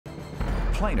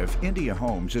Plaintiff India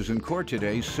Holmes is in court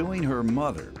today suing her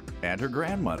mother and her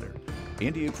grandmother.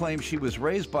 India claims she was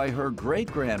raised by her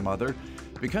great-grandmother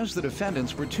because the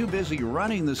defendants were too busy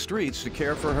running the streets to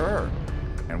care for her.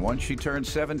 And once she turned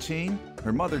 17,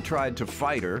 her mother tried to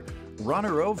fight her, run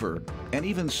her over, and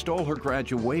even stole her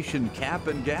graduation cap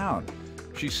and gown.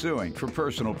 She's suing for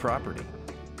personal property.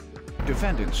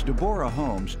 Defendants Deborah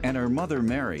Holmes and her mother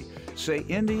Mary say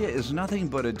India is nothing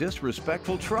but a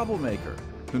disrespectful troublemaker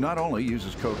who not only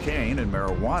uses cocaine and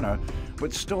marijuana,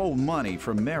 but stole money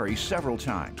from Mary several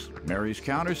times. Mary's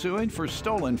countersuing for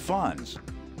stolen funds.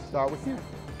 Start with you.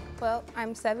 Well,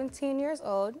 I'm 17 years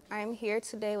old. I'm here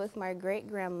today with my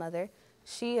great-grandmother.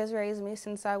 She has raised me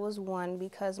since I was 1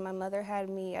 because my mother had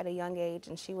me at a young age,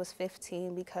 and she was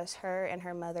 15 because her and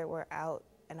her mother were out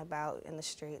and about in the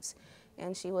streets,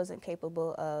 and she wasn't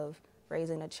capable of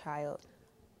raising a child.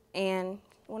 And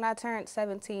when I turned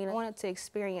 17, I wanted to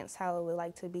experience how it would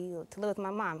like to live with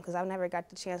my mom, because I never got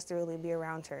the chance to really be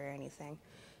around her or anything.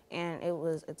 And it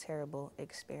was a terrible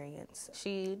experience.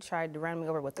 She tried to run me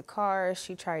over with the car.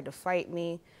 She tried to fight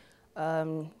me. A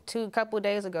couple of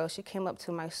days ago, she came up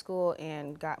to my school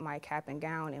and got my cap and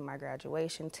gown and my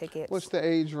graduation tickets. What's the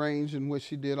age range in which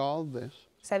she did all of this?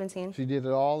 17. She did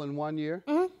it all in 1 year?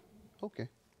 Mm-hmm. Okay.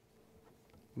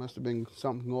 Must have been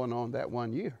something going on that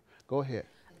 1 year. Go ahead.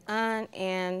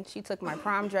 And she took my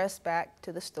prom dress back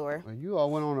to the store. Well, you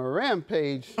all went on a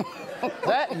rampage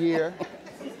that year.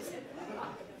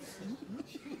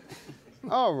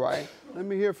 All right. Let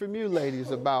me hear from you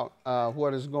ladies about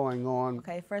what is going on.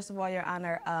 Okay, first of all, Your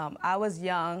Honor, I was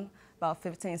young, about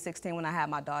 15, 16 when I had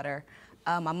my daughter.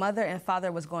 My mother and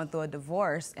father was going through a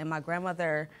divorce, and my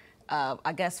grandmother,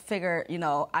 I guess, figured, you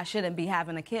know, I shouldn't be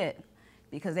having a kid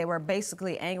because they were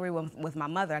basically angry with my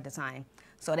mother at the time.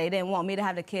 So they didn't want me to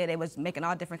have the kid. They was making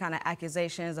all different kind of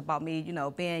accusations about me, you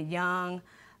know, being young.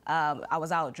 I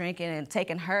was out drinking and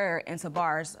taking her into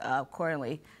bars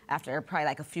accordingly after probably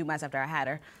like a few months after I had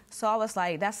her. So I was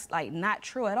like, that's like not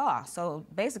true at all. So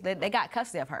basically they got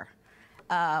custody of her.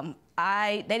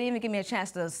 They didn't even give me a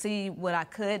chance to see what I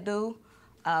could do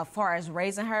as far as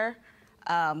raising her.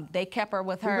 They kept her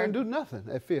with her. You couldn't do nothing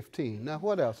at 15. Now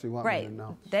what else do you want me to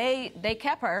know? They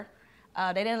kept her.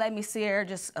 They didn't let me see her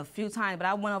just a few times, but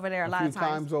I went over there a lot of times. A few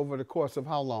times over the course of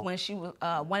how long? When she was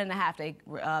 1.5, they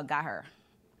got her.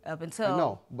 Up until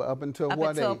no, but up until what age? Up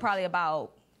until probably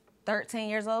about 13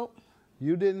 years old.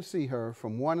 You didn't see her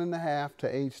from 1.5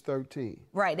 to age 13.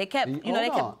 Right. They kept, you know,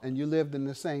 they kept. And you lived in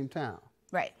the same town.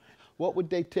 Right. What would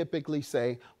they typically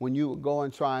say when you would go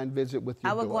and try and visit with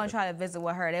your daughter? I would go and try to visit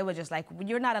with her. They were just like,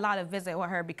 you're not allowed to visit with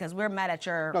her because we're mad at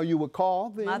your. No, you would call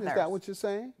then? Mothers. Is that what you're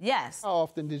saying? Yes. How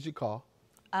often did you call?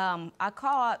 I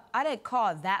didn't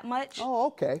call that much. Oh,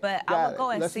 okay. But I would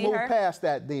go and see her. Let's move past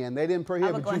that then. They didn't prohibit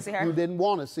you. I would go and see her. You didn't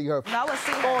want to see her. No, I would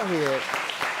see her. Go ahead.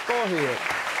 Go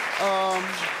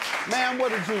ahead. Ma'am,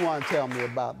 what did you want to tell me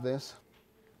about this?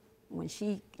 When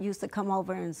she used to come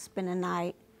over and spend the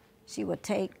night, she would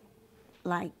take,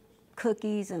 like,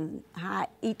 cookies and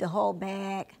eat the whole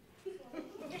bag.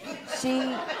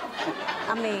 Your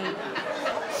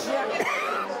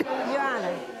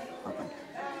Honor,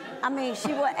 I mean, she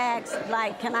would ask,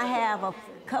 like, can I have a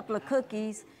couple of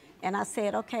cookies? And I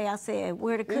said, okay. I said,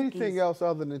 where are the cookies? Anything else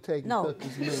other than taking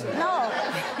cookies? No.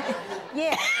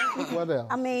 Yeah. What else?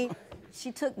 I mean,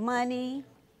 she took money.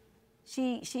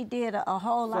 She did a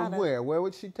whole lot of... From where? Where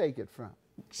would she take it from?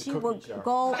 She would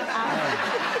go out...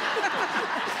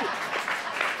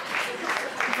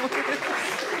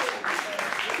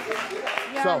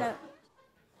 So,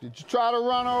 did you try to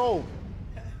run her over?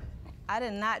 I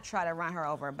did not try to run her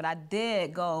over, but I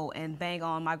did go and bang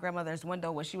on my grandmother's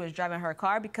window when she was driving her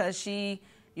car because she,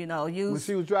 you know, used... When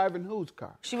she was driving whose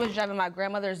car? She was driving my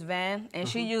grandmother's van, and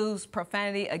she used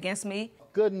profanity against me.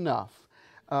 Good enough.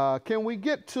 Can we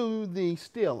get to the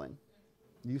stealing?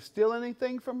 You steal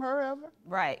anything from her ever?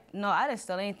 Right. No, I didn't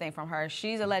steal anything from her.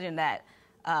 She's alleging that,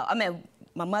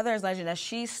 my mother is alleging that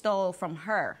she stole from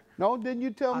her. No, didn't you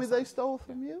tell me they stole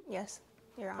from you? Yes,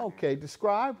 Your Honor. Okay,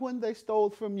 describe when they stole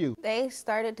from you. They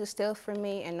started to steal from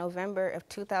me in November of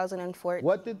 2014.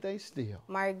 What did they steal?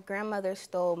 My grandmother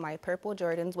stole my purple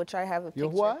Jordans, which I have a picture. Your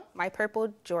what? My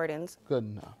purple Jordans. Good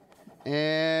enough.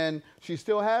 And she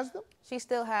still has them? She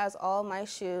still has all my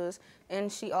shoes,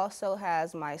 and she also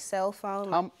has my cell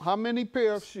phone. How many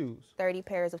pair of shoes? 30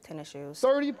 pairs of tennis shoes.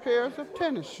 30 pairs of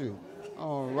tennis shoes.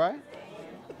 All right.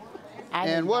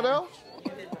 And what else?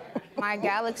 My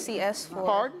Galaxy S4.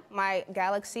 Pardon? My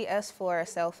Galaxy S4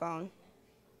 cell phone.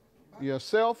 Your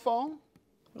cell phone?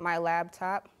 My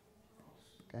laptop.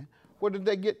 Okay. Where did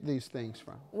they get these things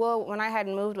from? Well, when I had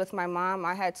moved with my mom,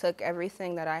 I had took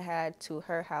everything that I had to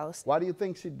her house. Why do you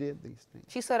think she did these things?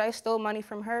 She said I stole money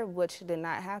from her, which did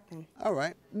not happen. All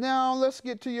right. Now let's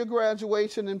get to your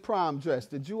graduation and prom dress.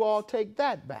 Did you all take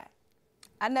that back?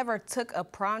 I never took a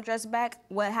prom dress back.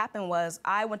 What happened was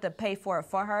I went to pay for it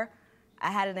for her.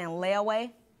 I had it in layaway.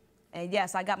 And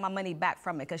yes, I got my money back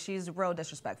from it because she's real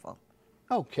disrespectful.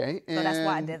 Okay. So that's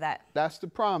why I did that. That's the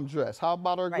prom dress. How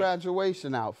about her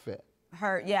graduation outfit?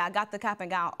 Yeah, I got the cap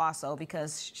and gown also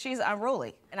because she's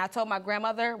unruly. And I told my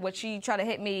grandmother, when she tried to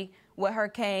hit me with her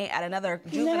cane at another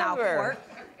juvenile court,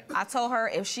 I told her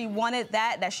if she wanted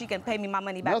that she can pay me my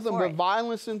money back Nothing for but it.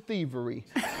 violence and thievery.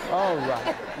 All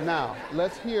right. Now,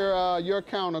 let's hear your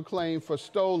counterclaim for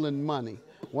stolen money.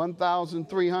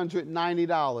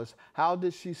 $1,390. How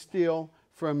did she steal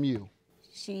from you?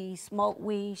 She smoked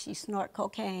weed, she snorted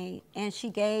cocaine, and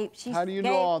How do you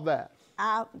know all that?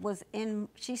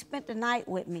 She spent the night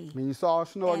with me. When you saw her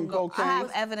snorting cocaine? I have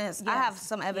evidence. Yes. I have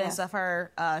some evidence of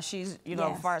her. She's, you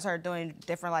know, as far as her doing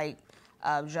different, like,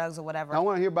 drugs or whatever. I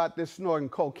want to hear about this snorting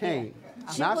cocaine.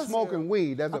 Yeah. Not smoking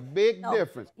weed. There's a big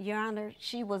difference. Your Honor,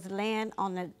 she was laying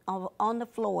on the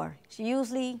floor. She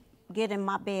usually get in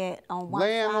my bed on one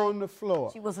laying side. on the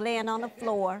floor. She was laying on the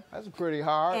floor. That's pretty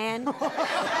hard. And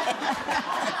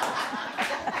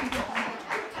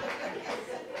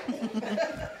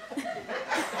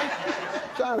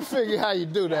trying to figure how you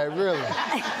do that, really.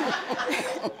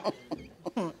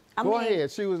 Go ahead.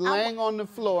 She was laying on the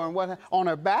floor, and what? On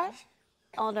her back?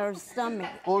 On her stomach.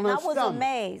 On her I was stomach.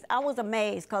 amazed. I was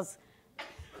amazed because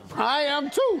I am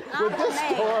too with this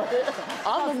story.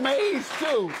 I'm amazed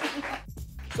too.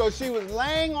 So she was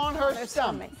laying on her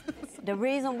stomach. The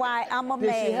reason why I'm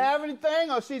amazed. Did she have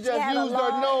anything, or she just used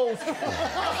her nose?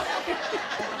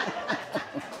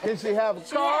 Did she have a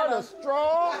card, a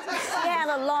straw? She had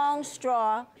a long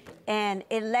straw, and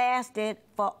it lasted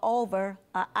for over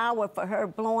an hour for her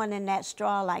blowing in that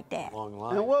straw like that. Long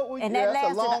line. And what would and that's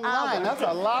that a long line. That's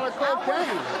a lot of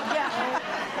cocaine. Yeah.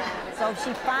 So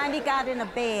she finally got in the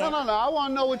bed. No. I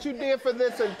want to know what you did for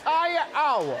this entire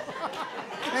hour.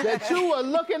 That you were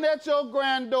looking at your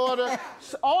granddaughter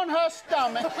on her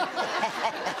stomach,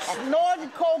 snorting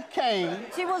cocaine.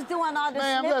 She was doing all the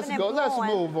Ma'am, sniffing let's and go. blowing.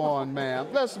 Let's move on, ma'am.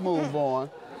 Let's move on.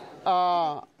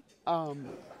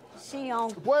 She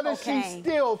on What did cocaine. she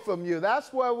steal from you?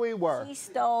 That's where we were. She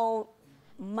stole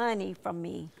money from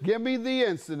me. Give me the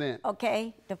incident.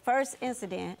 Okay, the first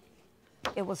incident,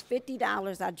 it was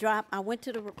 $50. I went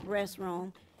to the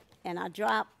restroom and I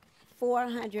dropped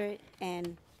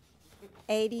 $480.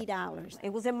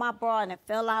 It was in my bra and it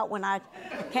fell out when I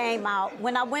came out.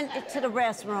 When I went to the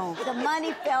restroom, the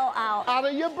money fell out. Out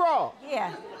of your bra?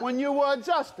 Yeah. When you were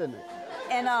adjusting it?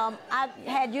 And I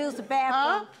had used the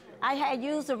bathroom. Huh? I had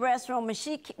used the restroom and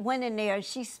she went in there and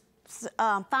she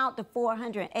found the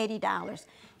 $480.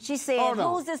 She said,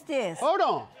 whose is this? Hold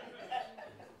on.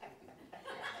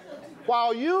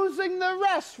 While using the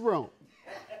restroom,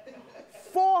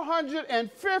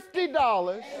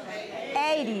 $450.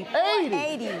 80.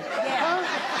 480. Yeah. Huh?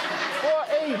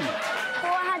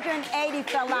 480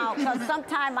 fell out because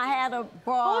sometime I had a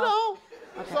bra. Hold on.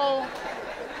 Okay. So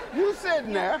you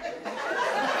sitting there.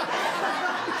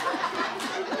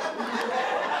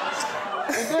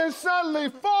 And then suddenly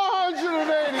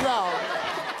 $480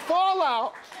 fall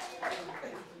out.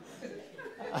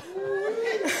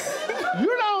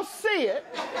 You don't see it.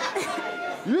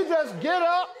 You just get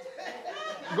up,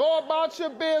 go about your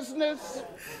business.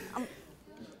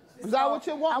 Is that what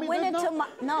you want me to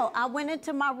know? I went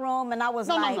into my room and I was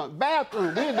No,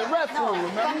 bathroom. We in the restroom,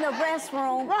 remember? From the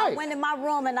restroom, right. I went in my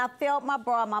room and I felt my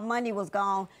bra, my money was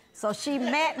gone. So she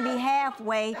met me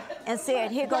halfway and said,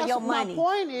 here go your money. My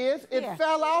point is, it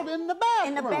fell out in the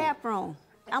bathroom. In the bathroom.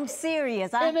 I'm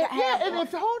serious. Hold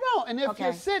on. And if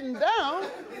you're sitting down,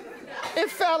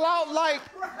 it fell out like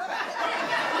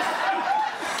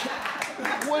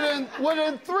within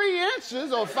 3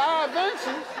 inches or 5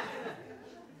 inches.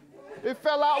 It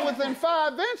fell out within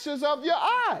 5 inches of your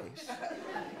eyes.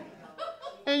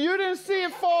 And you didn't see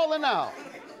it falling out.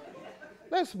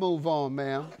 Let's move on,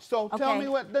 ma'am. So tell me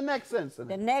what the next incident.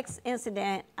 The next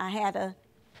incident, I had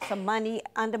some money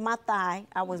under my thigh.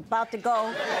 I was about to go.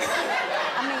 Under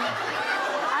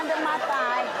my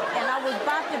thigh, and I was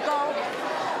about to go.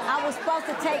 I was supposed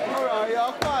to take. All right,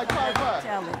 y'all, quiet.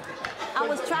 Tell me. I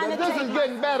was trying to take. This is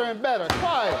getting better and better.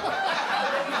 Quiet.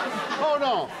 Hold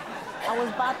on.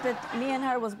 Me and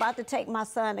her was about to take my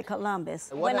son to Columbus.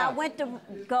 What happened? I went to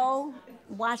go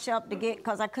wash up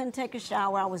because I couldn't take a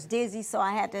shower, I was dizzy, so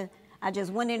I I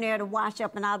just went in there to wash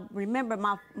up, and I remember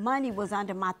my money was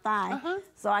under my thigh.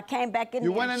 So I came back in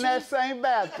there. You went in that same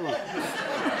bathroom.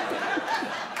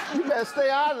 You better stay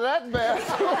out of that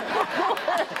bathroom.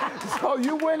 So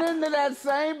you went into that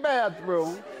same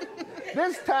bathroom.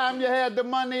 This time you had the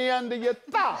money under your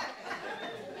thigh.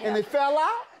 And it fell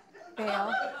out?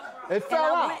 Fell. It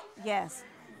fell out? Yes.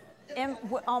 And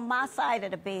on my side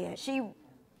of the bed.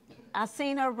 I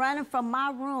seen her running from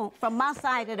my room, from my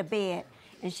side of the bed.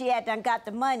 And she had done got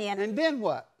the money. And then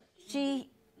what? She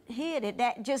hid it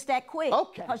just that quick.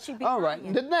 Okay. All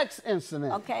right. The next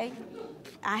incident. Okay.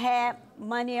 I had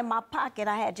money in my pocket.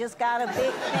 I had just got a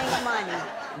big thing of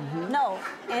money. No.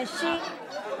 And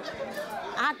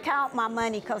I count my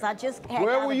money because I just had.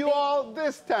 Where were you all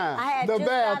this time? I had the just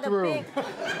bathroom. Got a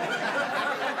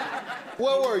big...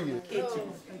 Where were you?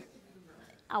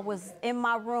 I was in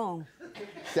my room.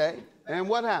 Okay. And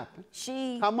what happened?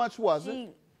 How much was it? She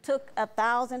took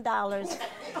 $1,000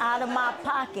 out of my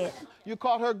pocket. You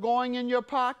caught her going in your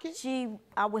pocket?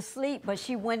 I was asleep, but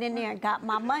she went in there and got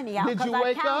my money out because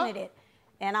I counted it.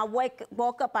 And I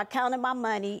woke up, I counted my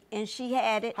money, and she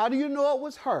had it. How do you know it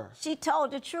was her? She told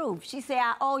the truth. She said,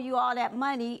 I owe you all that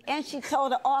money, and she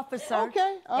told the officer.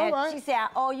 Okay, all right. She said, I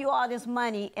owe you all this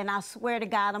money, and I swear to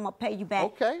God, I'm going to pay you back.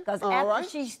 Okay, because after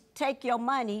she take your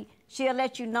money, she'll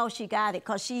let you know she got it,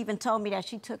 because she even told me that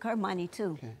she took her money,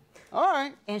 too. Okay. All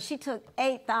right. And she took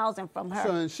 $8,000 from her.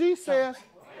 So and she says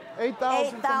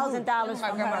 $8,000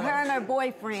 from her and her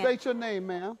boyfriend. State your name,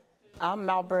 ma'am. I'm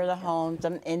Alberta Holmes.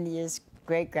 I'm India's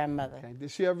great-grandmother. Okay. Did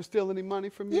she ever steal any money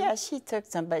from you? Yeah, she took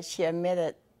some, but she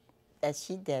admitted that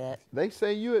she did it. They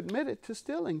say you admitted to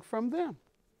stealing from them.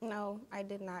 No, I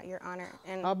did not, Your Honor.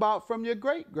 And How about from your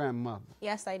great-grandmother?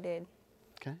 yes, I did.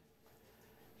 Okay.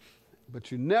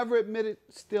 But you never admitted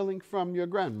stealing from your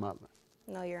grandmother?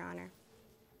 No, Your Honor.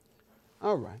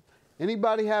 All right.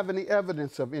 Anybody have any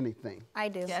evidence of anything? I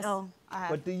do. Yes. Oh, I have.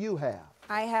 What do you have?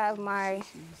 I have my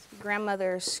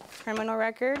grandmother's criminal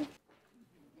record.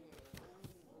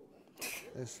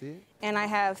 Let's see it. And I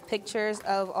have pictures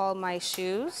of all my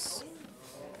shoes.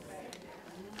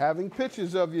 Having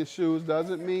pictures of your shoes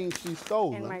doesn't mean she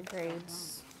stole them. And my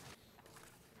grades.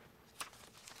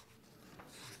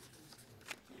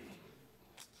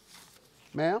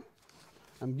 Ma'am,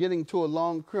 I'm getting to a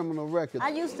long criminal record. I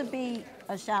used to be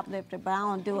a shoplifter, but I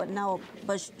don't do it no.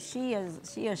 But she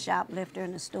a shoplifter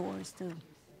in the stores too.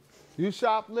 You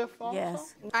shoplift also?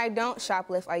 Yes. I don't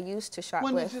shoplift. I used to shoplift.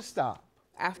 When did you stop?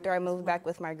 After I moved back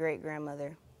with my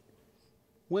great-grandmother.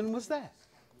 When was that?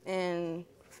 In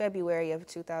February of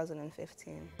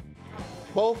 2015.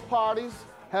 Both parties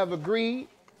have agreed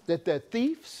that they're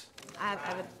thieves? I have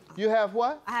evidence. You have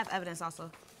what? I have evidence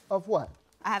also. Of what?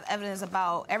 I have evidence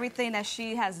about everything that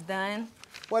she has done.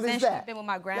 What is since that? She's been with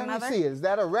my grandmother. Let me see. Is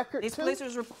that a record These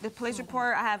too? the police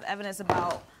report. I have evidence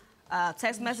about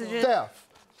text messages. Theft,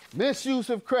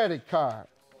 misuse of credit card.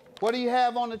 What do you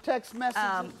have on the text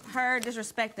messages? Her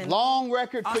disrespecting. Long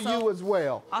record for Also- you as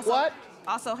well. Also, What?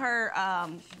 Also, her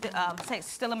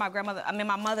stealing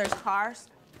my mother's cars.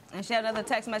 And she had another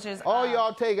text message. All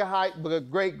y'all take a hike, but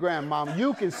great-grandmama,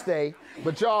 you can stay,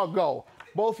 but y'all go.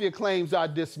 Both your claims are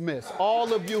dismissed.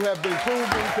 All of you have been proven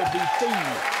to be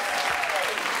thieves.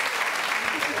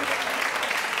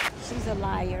 She's a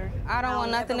liar. I don't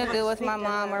want nothing to do with my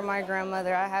mom or my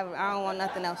grandmother. I don't want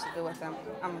nothing else to do with them.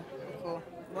 I'm cool.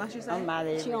 What she said? I'm out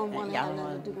of She don't want to have everything.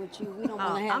 nothing to do with you. We don't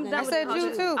want to have I'm nothing. done with the I said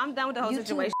you too. I'm done with the whole You too.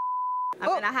 situation. I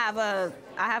mean,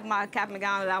 I have my cap and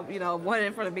gown that I wanted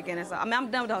it from the beginning. So I mean, I'm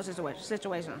done with the whole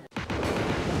situation.